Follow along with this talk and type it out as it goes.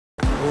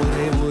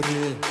ஒரே ஒரு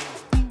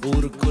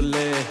ஊருக்குள்ள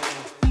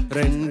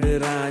ரெண்டு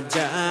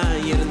ராஜா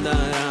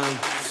இருந்தாராம்.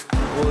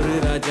 ஒரு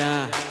ராஜா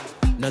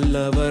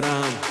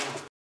நல்லவராம்.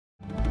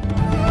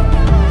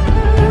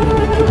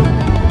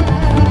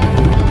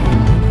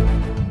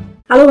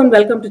 Hello and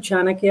welcome to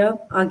Chanakyaa.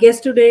 Our guest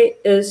today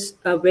is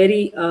a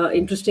very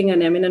interesting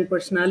and eminent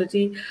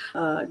personality,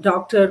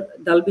 Dr.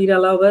 Dalbir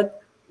Ahlawat,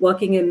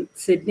 working in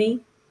Sydney,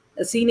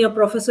 a senior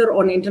professor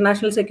on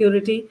international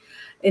security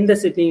in the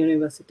Sydney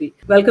University.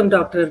 Welcome,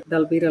 Dr.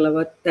 Dalbir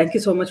Ahlawat. Thank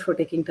you so much for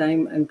taking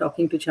time and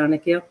talking to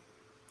Chanakyaa.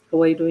 How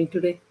are you doing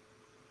today?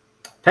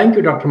 Thank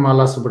you, Dr.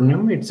 Mala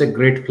Subramaniam. It's a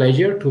great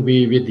pleasure to be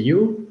with you,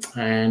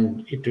 and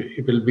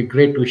it will be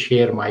great to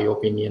share my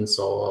opinions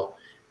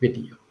with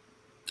you.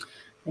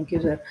 Thank you,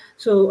 sir.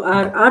 So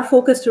our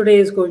focus today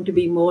is going to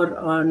be more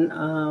on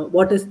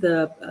what is the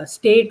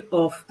state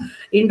of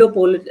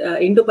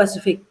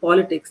Indo-Pacific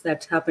politics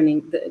that's happening,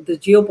 the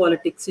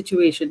geopolitics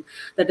situation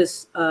that is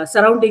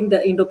surrounding the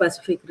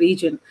Indo-Pacific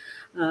region,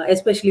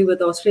 especially with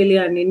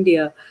Australia and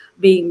India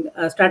being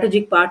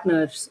strategic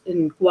partners in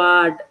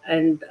Quad,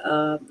 and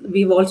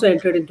we've also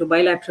entered into a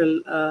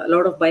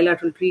lot of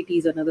bilateral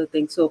treaties and other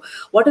things. So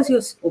what is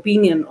your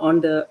opinion on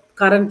the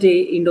current day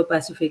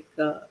Indo-Pacific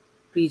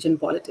region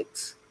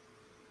politics?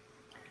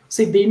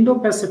 See, the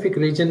Indo-Pacific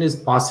region is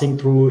passing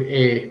through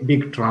a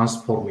big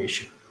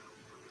transformation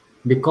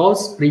because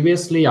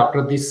previously,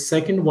 after the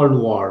Second World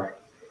War,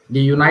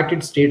 the United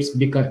States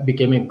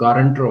became a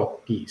guarantor of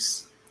peace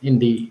in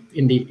the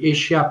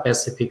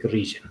Asia-Pacific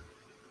region.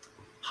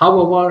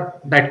 However,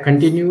 that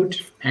continued,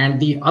 and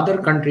the other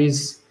countries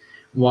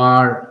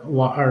were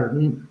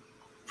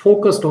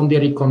focused on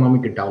their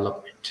economic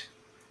development.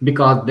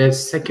 Because their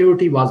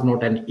security was not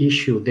an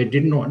issue, they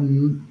did not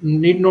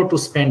need to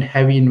spend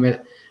have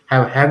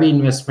heavy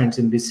investments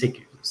in the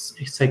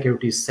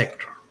security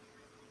sector.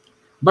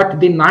 But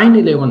the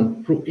 9/11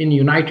 in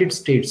United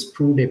States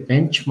proved a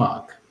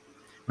benchmark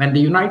when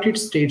the United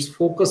States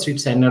focused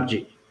its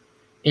energy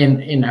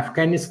in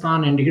Afghanistan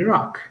and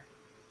Iraq,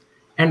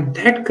 and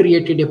that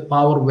created a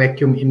power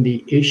vacuum in the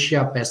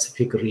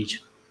Asia-Pacific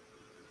region.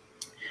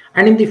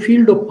 And in the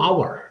field of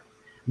power,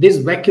 these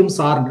vacuums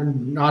are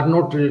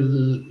not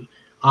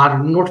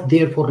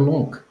there for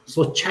long. So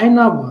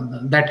China,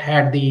 that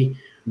had the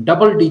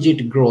double-digit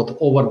growth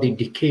over the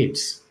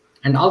decades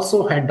and also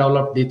had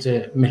developed its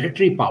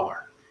military power,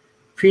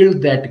 filled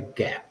that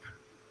gap.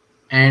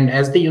 And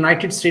as the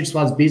United States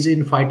was busy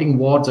in fighting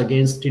wars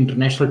against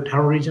international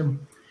terrorism,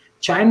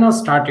 China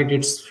started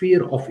its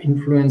sphere of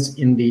influence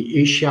in the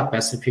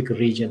Asia-Pacific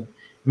region,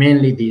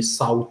 mainly the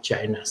South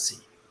China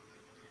Sea.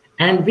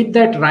 And with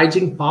that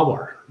rising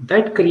power,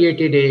 that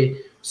created a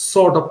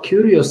sort of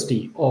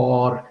curiosity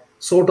or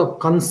sort of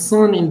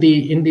concern in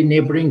the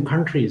neighboring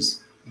countries.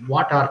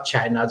 What are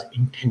China's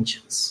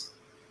intentions?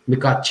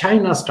 Because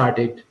China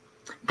started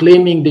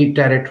claiming the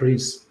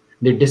territories,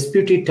 the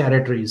disputed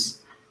territories.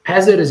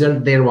 As a result,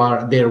 there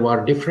were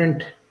different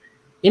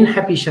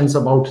inhibitions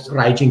about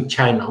rising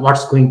China.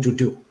 What's going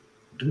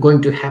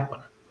to happen?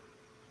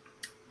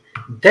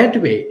 That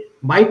way,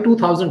 by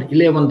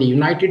 2011, the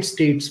United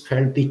States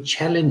felt the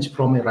challenge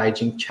from a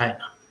rising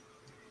China.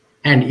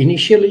 And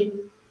initially,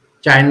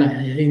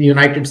 the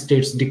United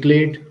States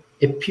declared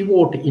a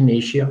pivot in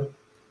Asia,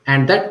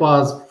 and that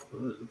was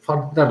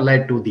further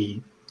led to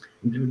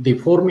the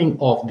forming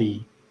of the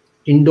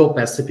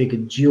Indo-Pacific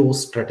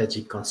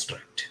geostrategic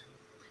construct.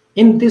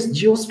 In this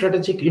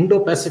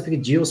Indo-Pacific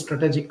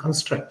geostrategic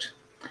construct,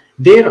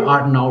 there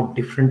are now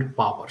different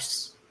powers.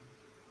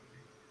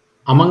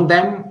 Among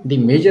them, the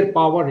major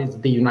power is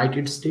the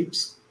United States,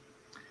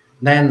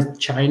 then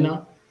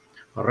China,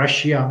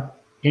 Russia,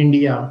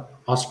 India,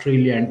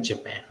 Australia, and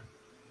Japan.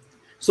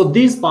 So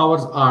these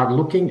powers are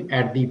looking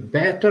at the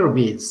better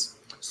ways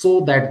so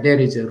that there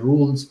is a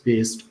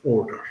rules-based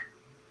order.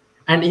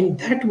 And in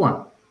that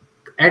one,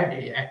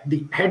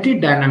 the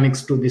added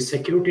dynamics to the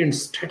security and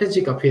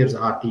strategic affairs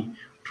are the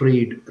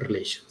trade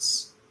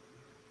relations.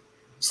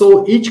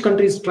 So each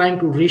country is trying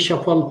to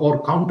reshuffle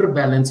or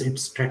counterbalance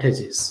its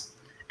strategies.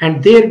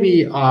 And there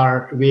we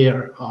are,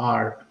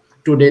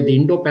 today the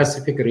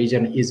Indo-Pacific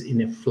region is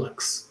in a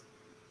flux.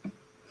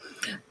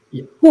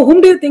 Yeah.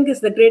 Whom do you think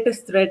is the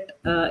greatest threat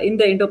in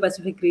the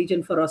Indo-Pacific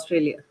region for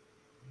Australia?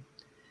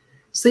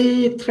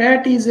 See,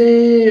 threat is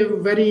a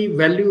very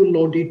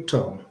value-loaded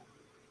term.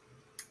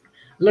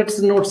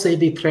 Let's not say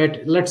the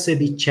threat, let's say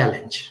the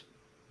challenge.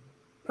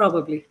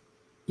 Probably.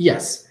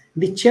 Yes,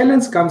 the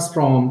challenge comes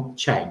from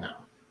China.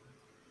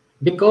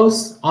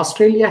 Because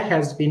Australia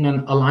has been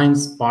an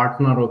alliance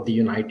partner of the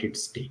United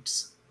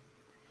States.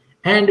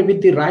 And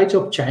with the rise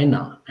of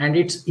China and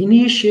its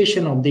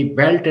initiation of the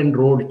Belt and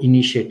Road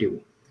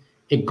Initiative,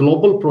 a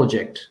global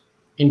project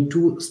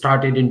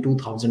started in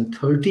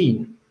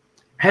 2013,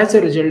 as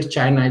a result,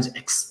 China is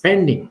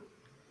expanding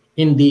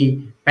in the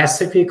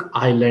Pacific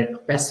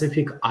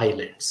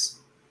Islands.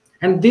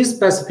 And these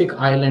Pacific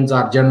Islands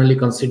are generally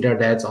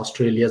considered as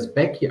Australia's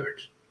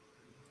backyard.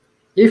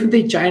 If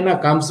the China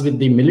comes with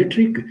the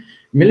military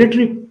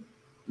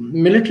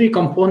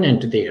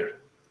component there,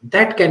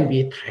 that can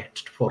be a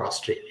threat for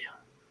Australia.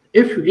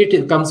 If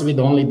it comes with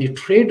only the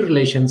trade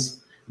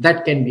relations,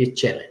 that can be a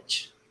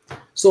challenge.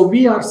 So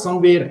we are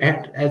somewhere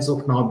at, as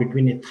of now,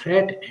 between a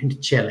threat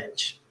and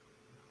challenge.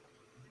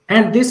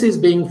 And this is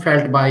being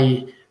felt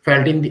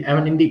in the,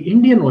 even in the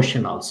Indian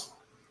Ocean also,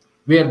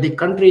 where the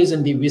countries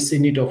in the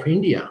vicinity of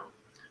India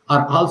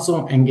are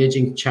also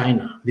engaging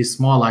China, the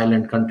small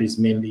island countries,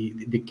 mainly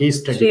the case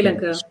study Sri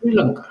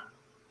Lanka,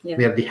 yeah,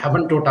 where the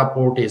Havantota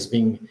port is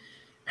being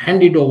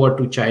handed over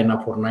to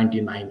China for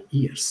 99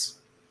 years.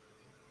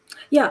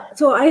 Yeah,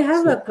 so I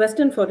have a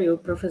question for you,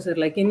 Professor.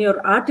 Like in your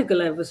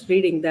article, I was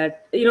reading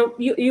that,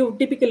 you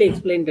typically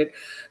explained it.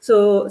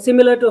 So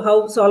similar to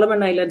how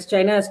Solomon Islands,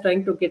 China is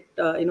trying to get,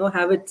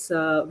 have its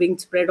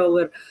wings spread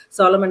over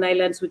Solomon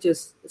Islands, which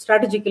is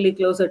strategically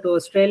closer to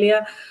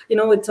Australia.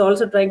 It's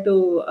also trying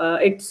to,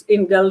 it's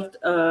engulfed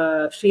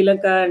Sri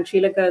Lanka, and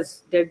Sri Lanka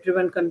is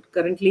debt-driven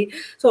currently.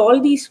 So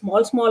all these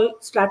small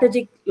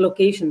strategic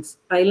locations,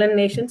 island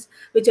nations,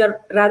 which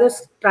are rather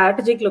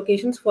strategic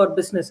locations for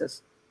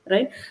businesses.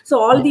 Right, so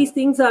all these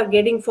things are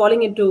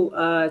falling into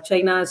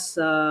China's,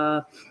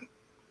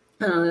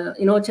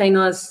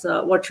 China's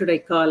what should I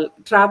call,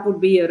 trap would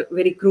be a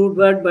very crude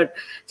word, but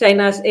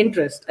China's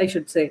interest, I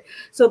should say.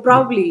 So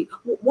probably,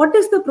 what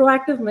is the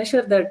proactive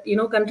measure that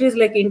countries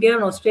like India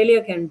and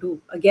Australia can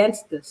do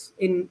against this,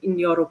 in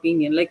your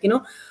opinion? Like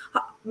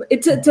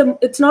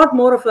it's not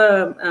more of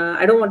a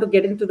I don't want to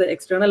get into the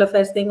external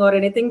affairs thing or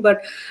anything,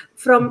 but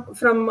from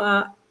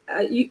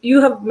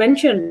you have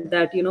mentioned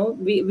that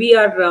we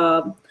are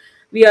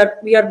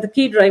the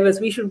key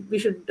drivers. We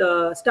should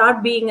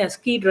start being as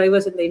key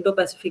drivers in the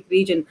Indo-Pacific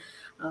region.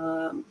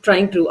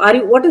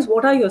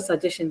 What are your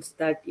suggestions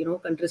that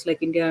countries like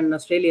India and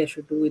Australia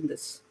should do in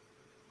this?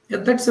 Yeah,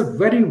 that's a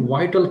very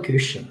vital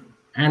question,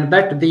 and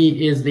that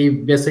is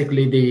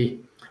basically the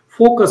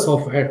focus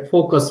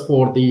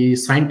for the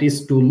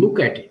scientists to look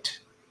at it,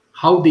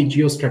 how the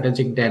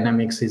geostrategic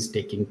dynamics is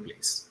taking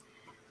place.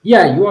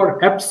 Yeah, you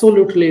are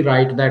absolutely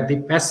right that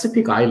the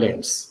Pacific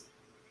Islands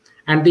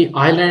and the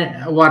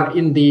island were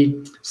in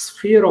the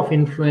sphere of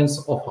influence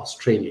of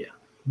Australia,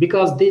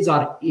 because these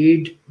are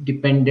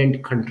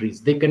aid-dependent countries.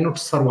 They cannot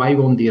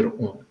survive on their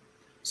own.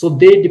 So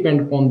they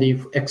depend upon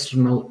the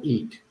external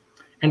aid.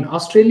 And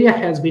Australia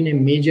has been a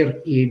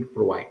major aid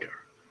provider.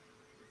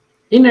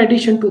 In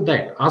addition to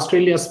that,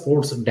 Australia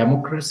supports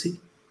democracy,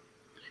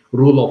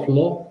 rule of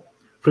law,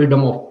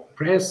 freedom of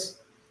press,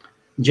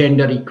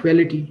 gender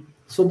equality.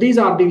 So these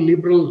are the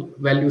liberal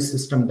value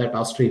system that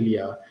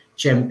Australia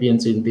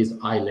champions in these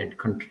island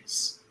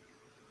countries.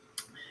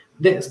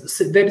 There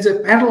is a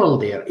parallel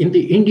there in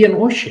the Indian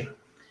Ocean,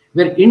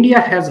 where India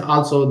has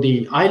also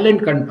the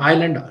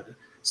island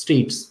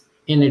states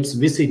in its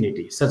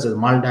vicinity, such as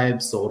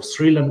Maldives or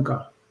Sri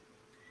Lanka.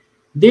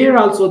 There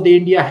also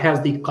India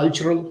has the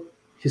cultural,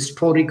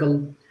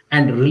 historical,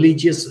 and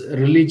religious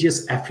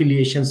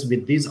affiliations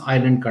with these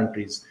island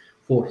countries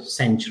for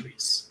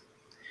centuries.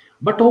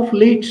 But of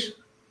late,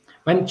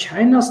 when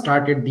China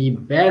started the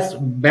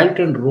Belt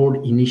and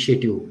Road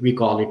Initiative, we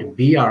call it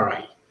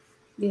BRI,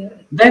 yeah,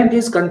 then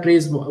these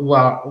countries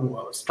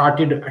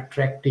started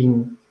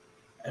attracting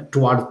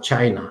toward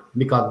China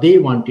because they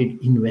wanted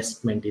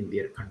investment in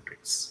their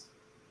countries.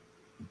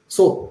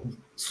 So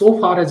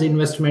far as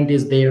investment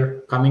is there,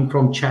 coming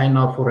from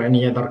China for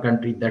any other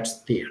country, that's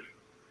there.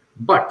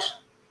 But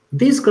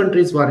these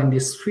countries were in the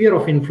sphere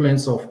of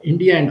influence of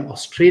India and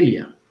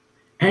Australia.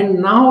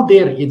 And now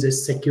there is a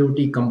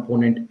security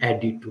component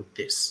added to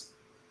this,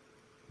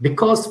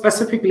 because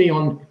specifically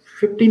on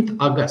 15th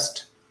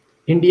August,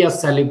 India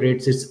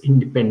celebrates its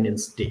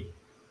Independence Day.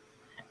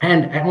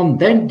 And on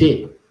that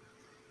day,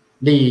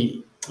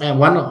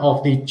 one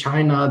of the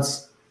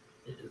China's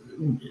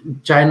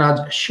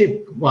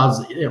ship was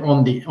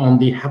on the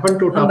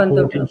Havantota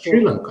port in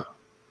Sri Lanka.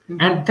 Mm-hmm.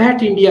 And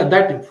that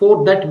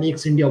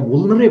makes India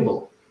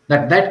vulnerable,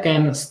 that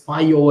can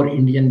spy over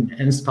Indian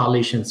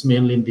installations,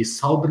 mainly in the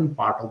southern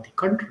part of the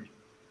country.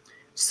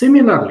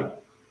 Similarly,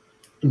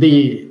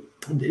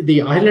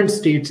 the island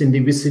states in the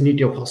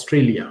vicinity of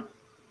Australia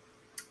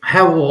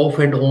have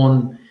often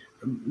on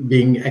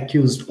being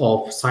accused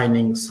of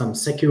signing some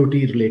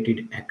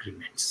security-related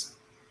agreements.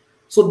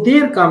 So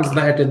there comes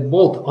that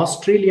both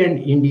Australia and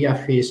India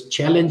face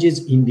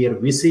challenges in their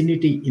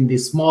vicinity in the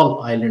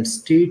small island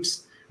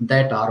states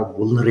that are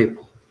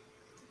vulnerable.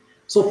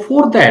 So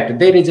for that,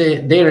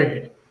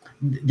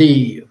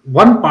 the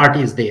one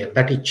party is there,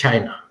 that is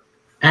China.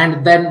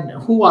 And then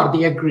who are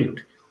the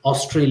aggrieved?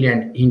 Australia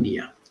and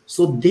India.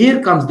 So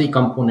there comes the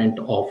component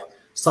of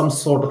some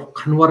sort of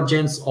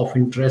convergence of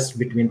interest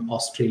between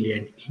Australia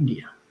and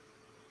India.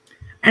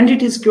 And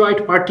it is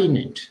quite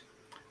pertinent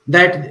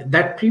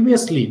that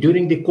previously,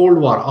 during the Cold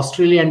War,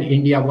 Australia and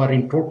India were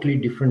in totally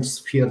different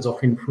spheres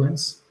of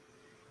influence.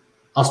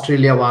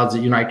 Australia was the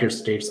United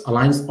States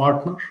alliance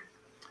partner,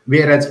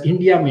 whereas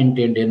India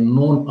maintained a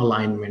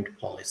non-alignment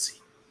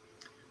policy.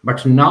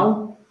 But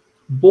now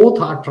both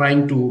are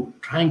trying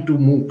to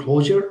move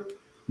closer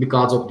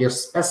because of their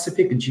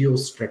specific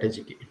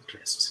geostrategic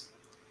interests.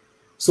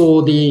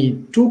 So the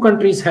two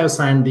countries have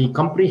signed the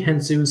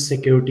Comprehensive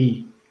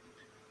Security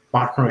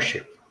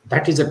Partnership,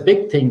 That is a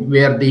big thing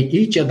where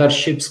each other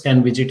ships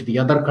can visit the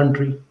other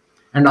country.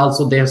 And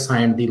also they have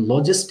signed the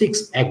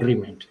logistics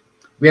agreement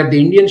where the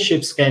Indian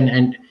ships can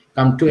and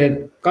come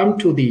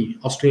to the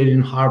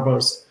Australian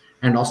harbors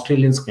and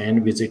Australians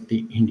can visit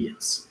the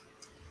Indians.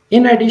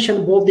 In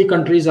addition, both the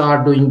countries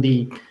are doing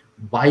the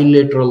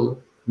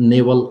bilateral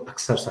naval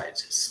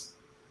exercises.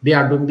 They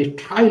are doing the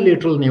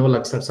trilateral naval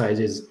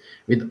exercises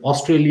with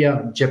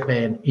Australia,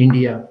 Japan,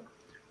 India,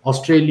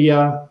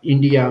 Australia,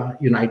 India,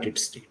 United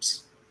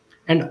States.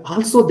 And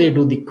also they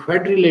do the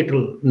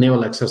quadrilateral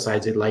naval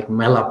exercises like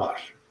Malabar.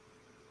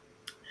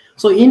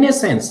 So in a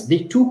sense,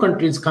 the two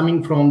countries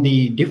coming from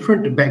the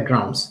different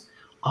backgrounds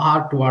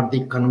are toward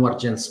the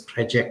convergence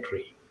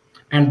trajectory,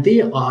 and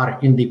they are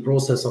in the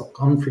process of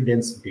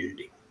confidence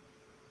building.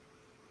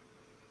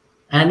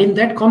 And in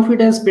that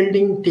confidence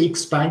building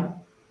takes time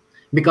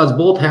because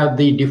both have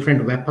the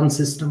different weapon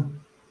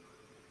system.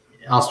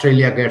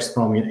 Australia gets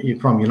from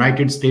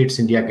United States,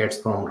 India gets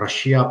from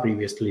Russia,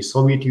 previously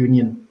Soviet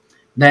Union.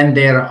 Then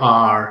there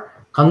are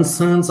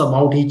concerns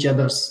about each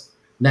other's,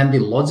 then the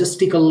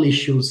logistical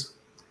issues.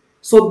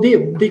 So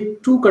the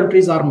two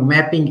countries are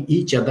mapping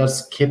each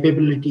other's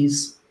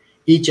capabilities,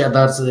 each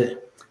other's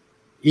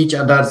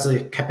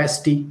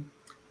capacity,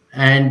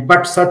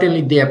 but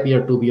certainly they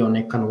appear to be on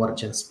a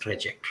convergence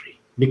trajectory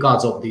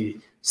because of the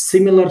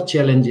similar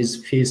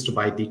challenges faced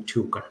by the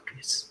two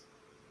countries.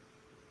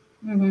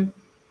 Mm-hmm.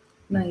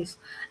 Nice.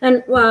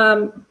 And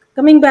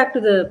coming back to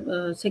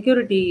the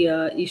security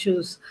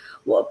issues,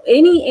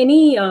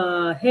 any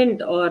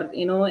hint or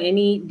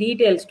any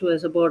details to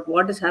us about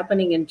what is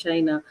happening in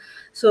China?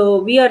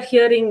 So we are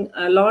hearing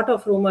a lot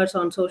of rumors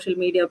on social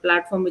media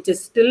platform, which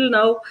is still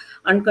now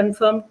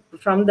unconfirmed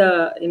from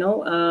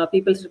the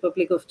People's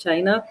Republic of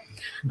China,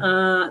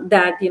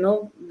 that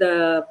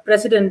the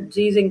President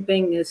Xi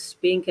Jinping is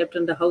being kept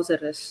under house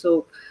arrest.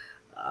 So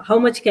how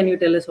much can you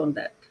tell us on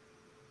that?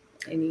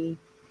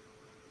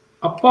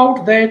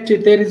 About that,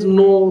 there is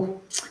no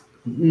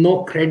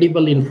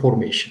credible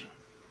information.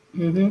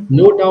 Mm-hmm.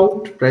 No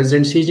doubt,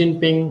 President Xi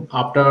Jinping,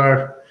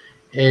 after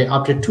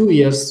 2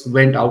 years,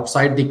 went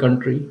outside the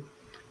country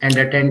and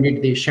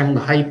attended the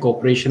Shanghai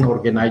Cooperation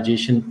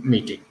Organization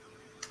meeting.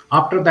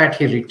 After that,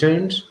 he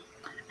returned,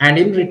 and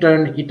in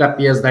return, it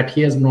appears that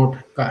he has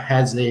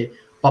a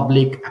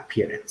public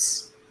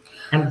appearance,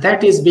 and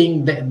that is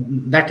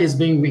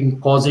being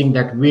causing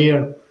that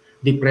where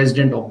the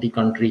president of the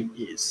country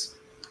is.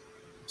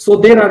 So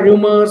there are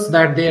rumors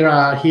that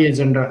he is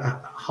under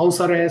house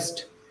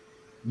arrest.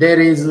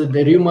 There is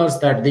the rumors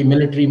that the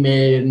military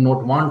may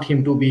not want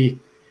him to be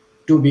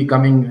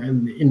coming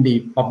in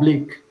the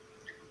public.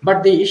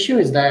 But the issue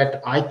is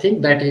that I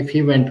think that if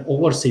he went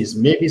overseas,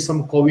 maybe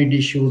some COVID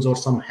issues or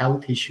some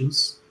health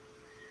issues.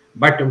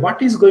 But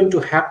what is going to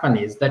happen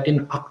is that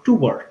in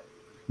October,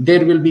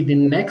 there will be the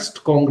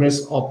next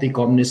Congress of the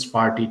Communist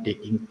Party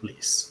taking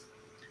place.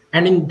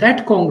 And in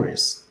that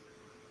Congress,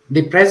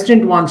 the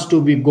president wants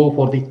to go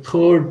for the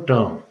third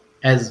term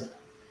as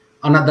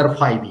another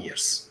 5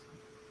 years.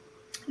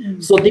 Mm-hmm.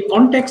 So the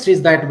context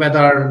is that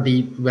whether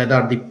the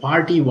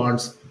party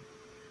wants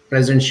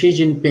President Xi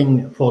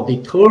Jinping for the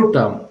third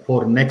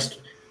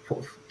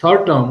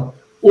term,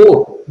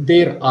 or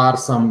there are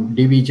some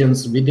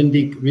divisions within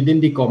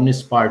the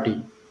Communist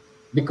Party,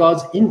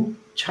 because in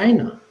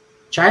China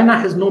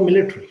has no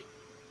military.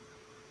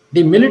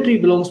 The military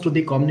belongs to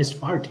the Communist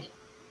Party.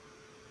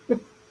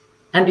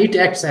 And it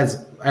acts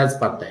as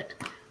per that.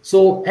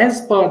 So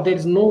there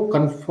is no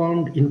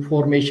confirmed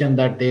information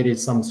that there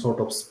is some sort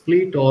of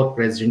split or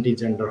president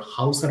is under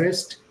house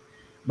arrest,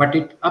 but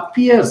it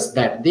appears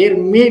that there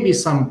may be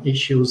some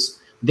issues.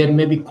 There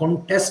may be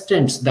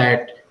contestants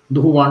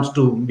who wants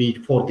to be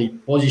for the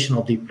position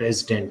of the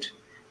president,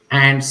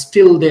 and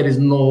still there is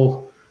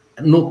no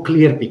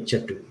clear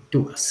picture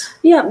to us.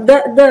 Yeah,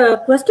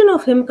 the question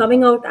of him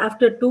coming out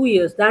after 2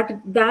 years,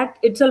 that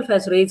itself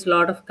has raised a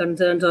lot of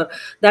concerns, or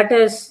that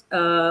has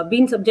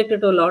been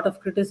subjected to a lot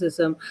of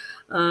criticism.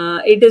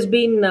 It has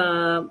been,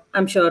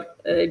 I'm sure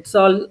it's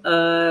all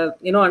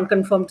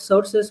unconfirmed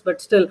sources,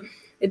 but still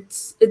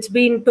it's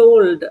been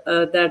told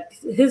that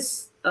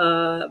his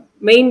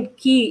main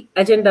key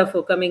agenda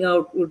for coming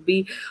out would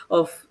be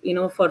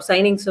for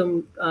signing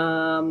some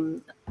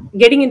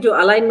getting into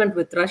alignment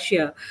with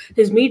Russia.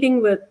 His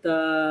meeting with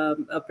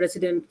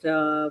President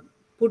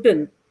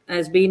Putin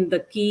has been the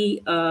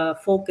key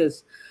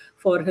focus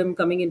for him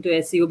coming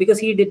into SCO, because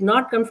he did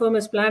not confirm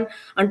his plan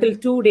until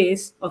 2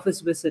 days of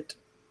his visit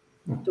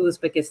to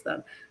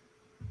Uzbekistan.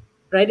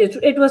 Right?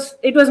 It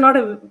was not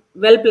a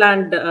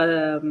well-planned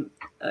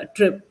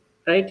trip.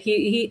 Right?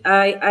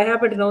 I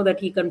happen to know that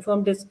he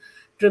confirmed his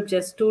trip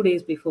just 2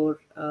 days before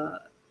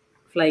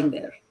flying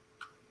there.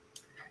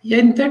 Yeah,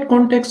 in that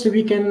context,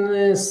 we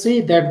can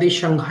say that the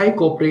Shanghai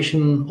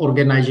Cooperation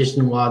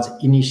Organization was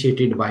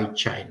initiated by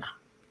China.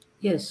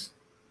 Yes.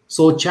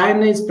 So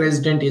China's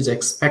president is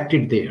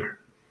expected there.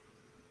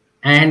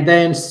 And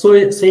then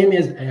same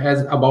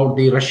as about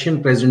the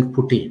Russian President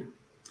Putin.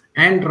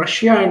 And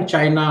Russia and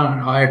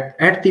China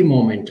at the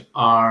moment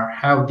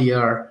have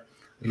their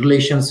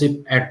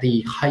relationship at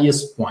the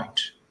highest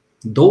point.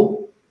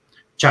 Though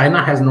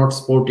China has not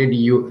supported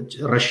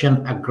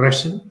Russian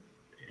aggression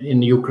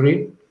in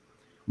Ukraine,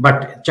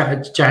 but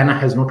China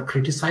has not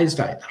criticized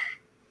either.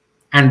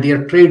 And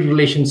their trade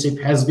relationship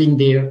has been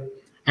there,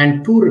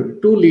 and two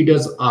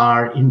leaders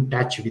are in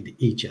touch with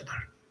each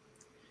other.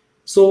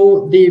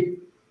 So the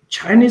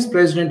Chinese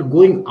president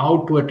going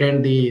out to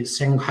attend the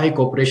Shanghai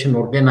Cooperation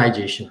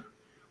Organization,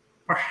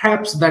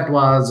 perhaps that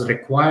was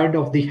required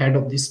of the head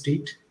of the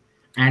state,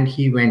 and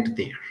he went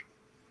there,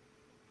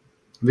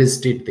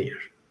 visited there.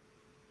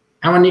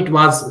 And when it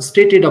was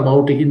stated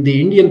about in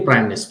the Indian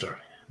Prime Minister,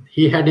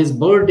 he had his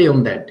birthday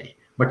on that day,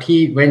 but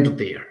he went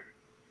there.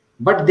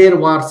 But there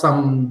were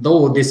some,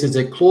 though this is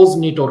a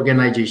close-knit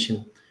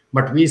organization,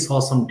 but we saw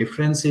some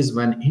differences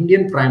when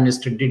Indian Prime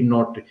Minister did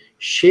not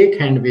shake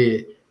hand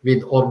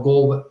with or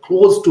go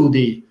close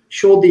to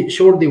showed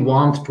the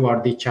warmth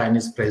toward the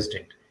Chinese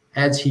president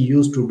as he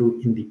used to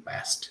do in the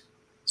past.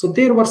 So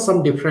there were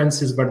some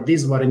differences, but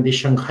these were in the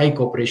Shanghai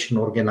Cooperation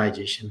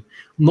Organization,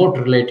 not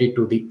related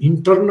to the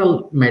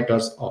internal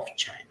matters of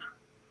China.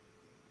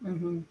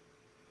 Mm-hmm.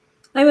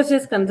 I was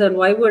just concerned,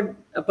 why would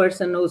a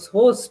person who's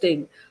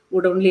hosting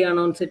would only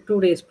announce it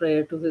 2 days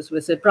prior to his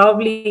visit?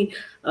 Probably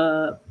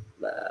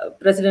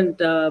President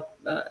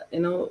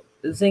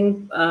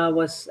Xing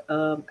was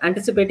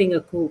anticipating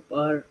a coup,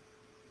 or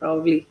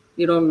probably,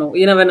 you don't know.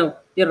 You never know.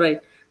 You're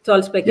right. It's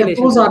all speculation.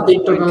 Yeah, those are the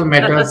internal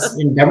matters.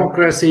 In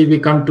democracy, we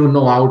come to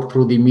know out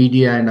through the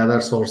media and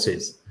other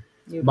sources.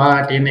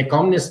 But in a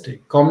communist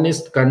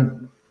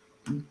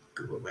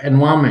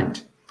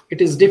environment,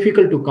 it is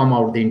difficult to come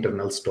out the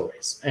internal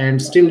stories.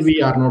 And still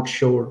we are not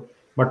sure.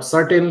 But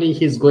certainly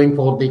he's going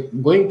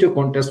to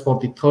contest for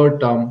the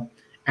third term,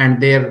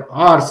 and there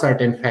are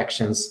certain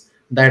factions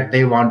that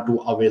they want to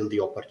avail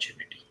the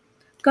opportunity.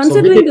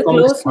 Considering so the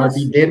closeness,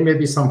 party, there may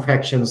be some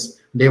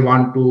factions they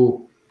want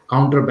to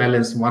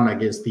counterbalance one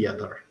against the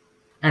other,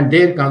 and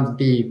there comes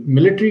the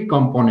military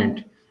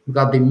component,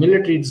 because the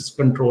military is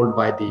controlled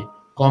by the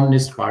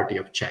Communist Party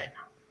of China.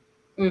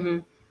 Mm-hmm.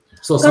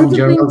 So some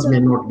journals may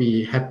not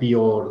be happy,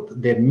 or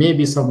there may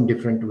be some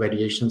different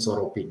variations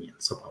or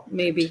opinions about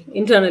maybe it.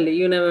 Internally,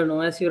 you never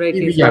know, as you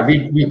rightly said.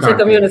 We it's a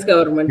communist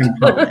government.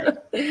 Right.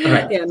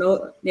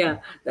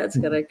 That's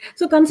correct.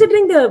 So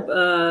considering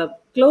the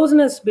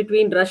closeness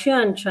between Russia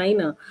and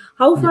China,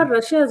 how far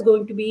Russia is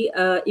going to be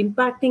an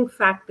impacting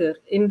factor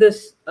in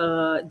this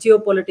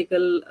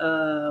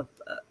geopolitical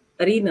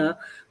arena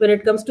when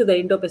it comes to the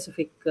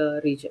Indo-Pacific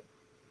region?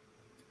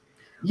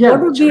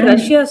 What would be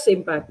Russia's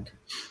impact?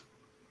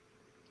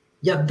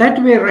 Yeah,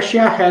 that way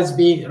Russia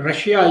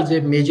is a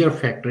major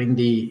factor in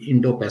the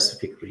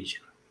Indo-Pacific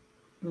region.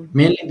 Mm-hmm.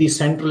 Mainly the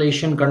Central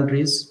Asian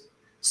countries.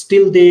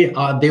 Still they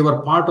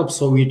were part of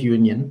Soviet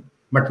Union,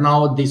 but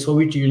now the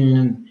Soviet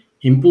Union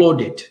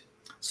imploded.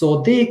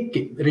 So they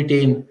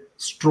retain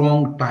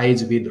strong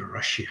ties with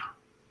Russia.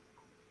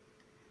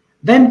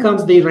 Then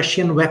comes the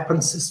Russian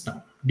weapon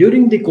system.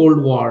 During the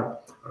Cold War,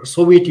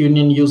 Soviet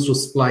Union used to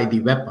supply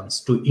the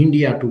weapons to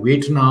India, to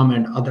Vietnam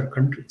and other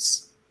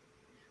countries.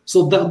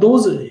 So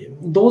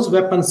those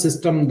weapon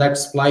systems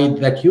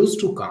that used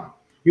to come,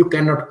 you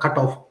cannot cut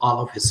off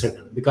all of a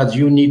sudden, because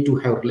you need to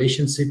have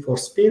relationship for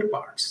spare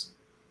parts.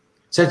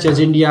 Such as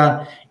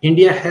India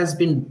has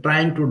been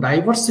trying to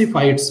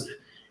diversify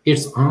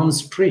its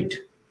arms trade,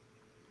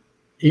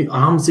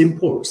 arms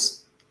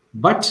imports,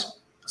 but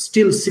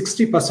still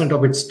 60%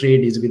 of its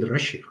trade is with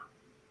Russia.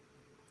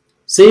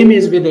 Same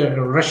is with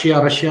Russia.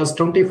 Russia's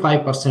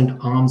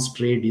 25% arms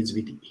trade is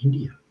with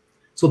India.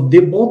 So they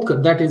both,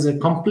 that is a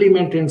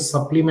complementary and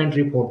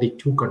supplementary for the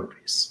two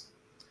countries.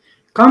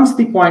 Comes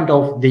the point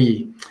of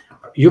the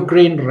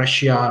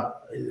Ukraine-Russia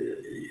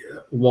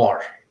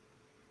war.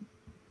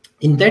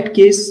 In that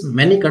case,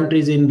 many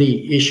countries in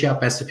the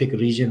Asia-Pacific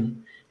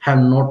region have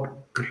not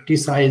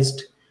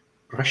criticized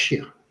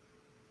Russia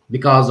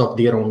because of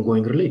their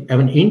ongoing relationship.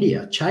 Even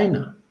India,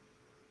 China,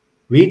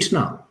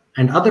 Vietnam,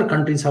 and other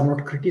countries have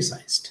not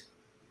criticized.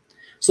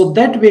 So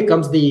that way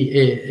comes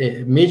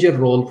a major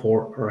role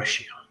for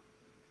Russia.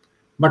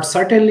 But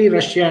certainly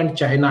Russia and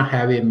China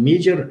have a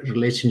major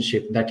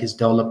relationship that is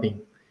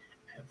developing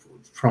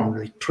from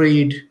the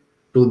trade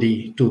to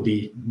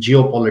the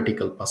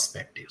geopolitical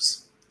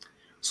perspectives.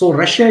 So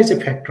Russia is a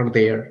factor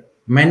there.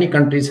 Many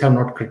countries have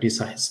not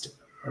criticized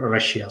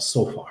Russia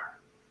so far.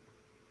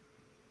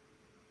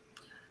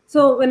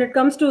 So when it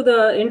comes to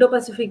the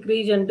Indo-Pacific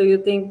region, do you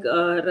think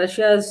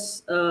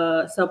Russia's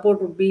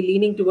support would be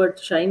leaning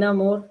towards China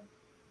more?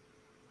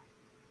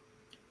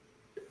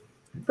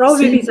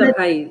 Probabilities are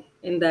high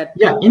in that.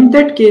 Yeah, in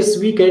that case,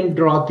 we can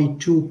draw the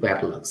two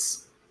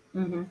parallels.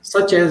 Mm-hmm.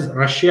 Such as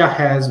Russia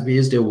has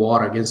waged a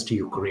war against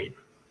Ukraine.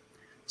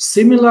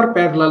 Similar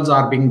parallels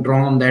are being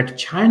drawn that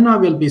China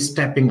will be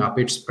stepping up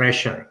its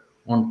pressure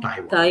on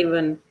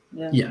Taiwan.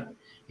 Yeah.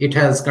 It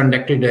has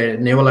conducted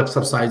naval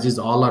exercises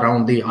all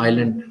around the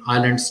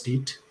island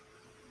state.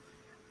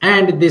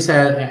 And this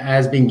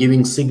has been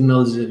giving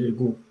signals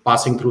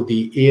passing through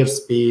the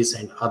airspace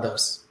and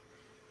others.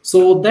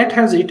 So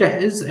it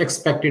is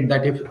expected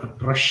that if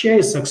Russia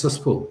is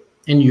successful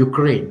in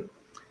Ukraine,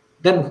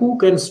 then who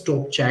can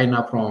stop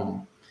China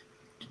from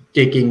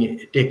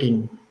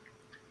taking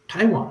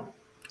Taiwan?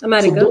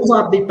 America. So those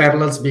are the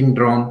parallels being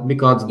drawn,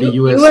 because the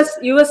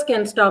US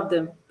can stop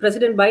them.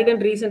 President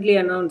Biden recently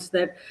announced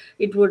that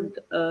it would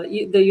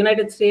the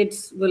United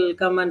States will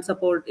come and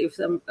support if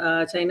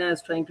China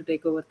is trying to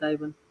take over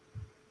Taiwan.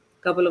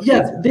 Couple of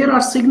days. There are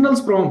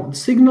signals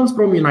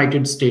from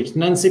United States.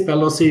 Nancy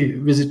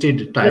Pelosi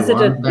visited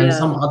Taiwan, then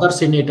some other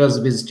senators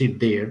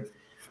visited there.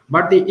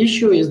 But the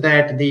issue is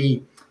that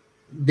the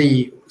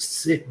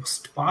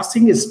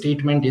passing a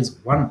statement is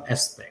one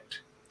aspect.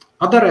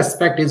 Other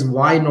aspect is,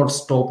 why not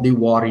stop the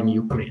war in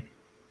Ukraine?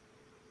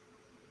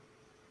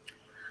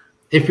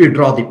 If you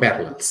draw the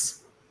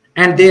parallels.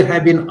 And there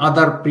have been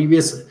other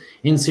previous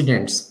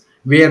incidents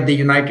where the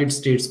United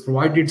States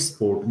provided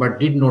support but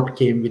did not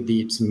came with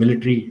its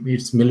military,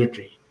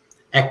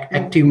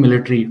 active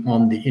military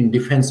in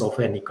defense of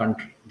any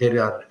country. There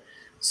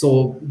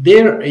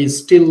is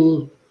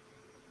still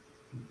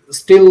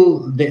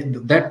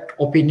that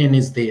opinion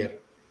is there.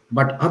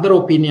 But other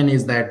opinion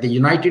is that the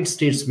United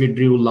States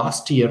withdrew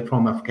last year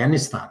from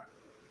Afghanistan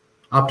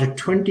after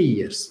 20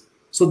 years.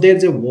 So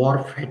there's a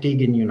war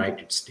fatigue in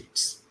United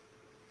States.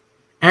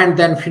 And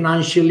then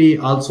financially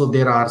also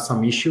there are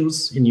some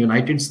issues in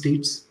United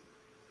States.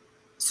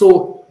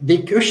 So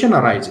the question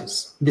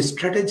arises, the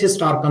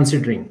strategists are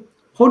considering,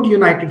 would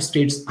United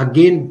States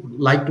again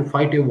like to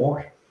fight a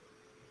war?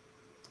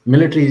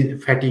 Military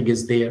fatigue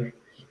is there,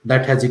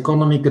 that has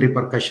economic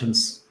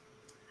repercussions.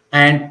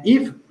 And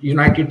if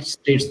United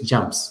States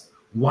jumps,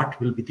 what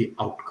will be the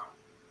outcome?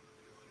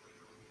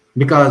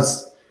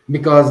 Because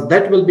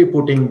that will be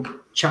putting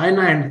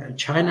China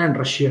and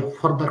Russia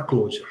further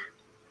closer.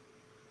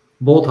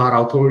 Both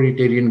are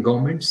authoritarian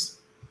governments.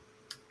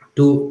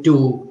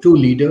 Two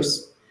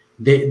leaders,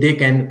 they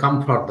can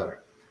come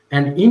further.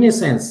 And in a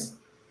sense,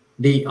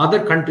 the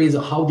other countries,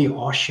 how the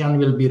ASEAN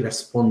will be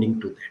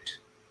responding to that.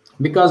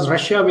 Because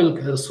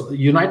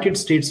United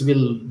States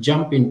will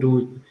jump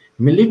into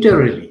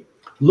militarily,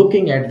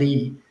 looking at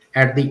the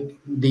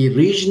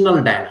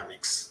regional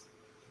dynamics.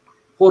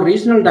 For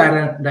regional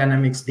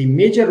dynamics, the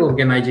major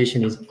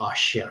organization is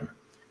ASEAN,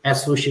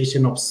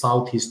 Association of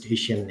Southeast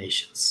Asian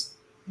Nations.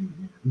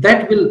 Mm-hmm.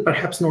 That will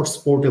perhaps not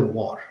support a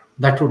war.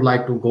 That would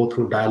like to go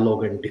through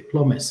dialogue and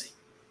diplomacy.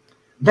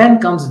 Then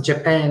comes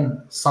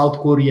Japan, South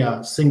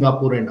Korea,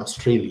 Singapore, and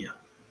Australia.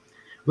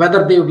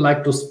 Whether they would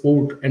like to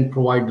support and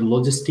provide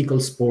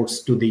logistical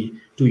supports to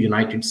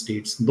United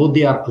States, though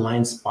they are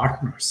alliance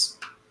partners.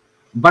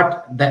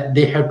 But that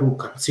they have to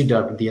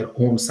consider their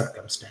own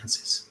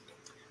circumstances.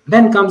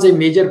 Then comes a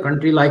major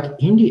country like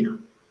India.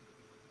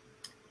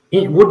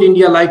 Would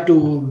India like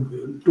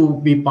to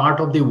be part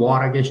of the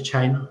war against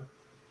China?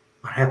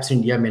 Perhaps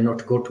India may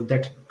not go to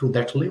that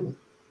level.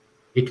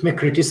 It may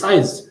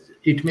criticize.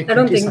 I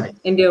don't think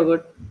India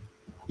would.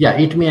 Yeah,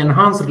 it may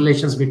enhance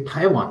relations with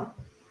Taiwan,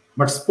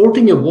 but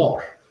supporting a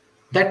war,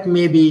 that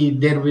maybe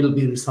there will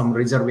be some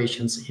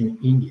reservations in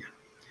India.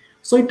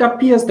 So it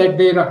appears that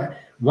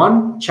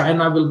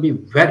China will be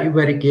very,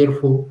 very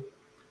careful,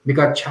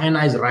 because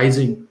China is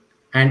rising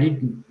and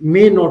it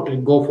may not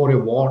go for a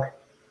war.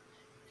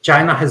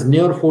 China has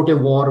never fought a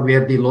war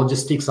where the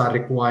logistics are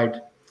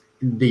required,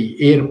 the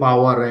air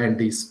power and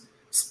the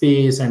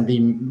space and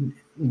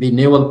the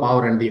naval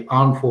power and the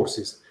armed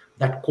forces.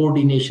 That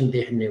coordination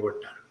they have never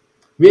done.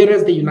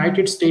 Whereas the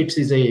United States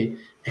is an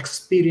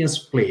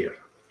experienced player.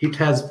 It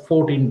has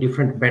fought in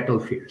different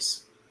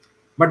battlefields.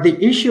 But the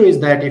issue is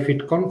that if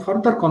it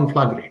further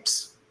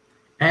conflagrates,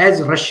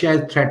 as Russia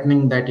is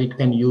threatening that it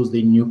can use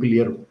the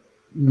nuclear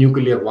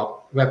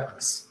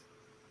weapons,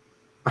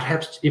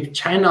 perhaps if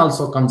China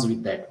also comes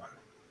with that one.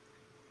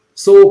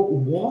 So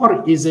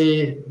war is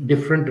a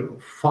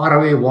different,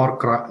 faraway war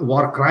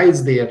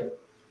cries there,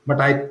 but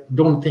I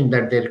don't think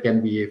that there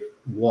can be a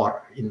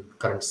war in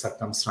current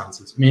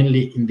circumstances,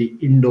 mainly in the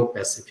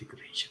Indo-Pacific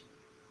region.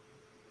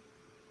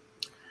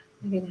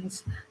 Very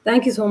nice.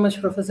 Thank you so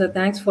much, Professor.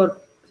 Thanks for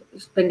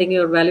spending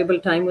your valuable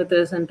time with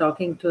us and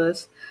talking to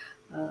us.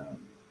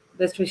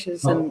 Best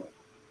wishes. And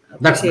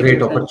that's a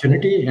great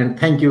opportunity, and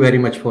thank you very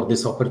much for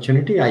this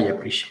opportunity. I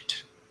appreciate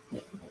it.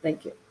 Yeah,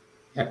 thank you.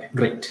 Okay,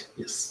 great.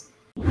 Yes.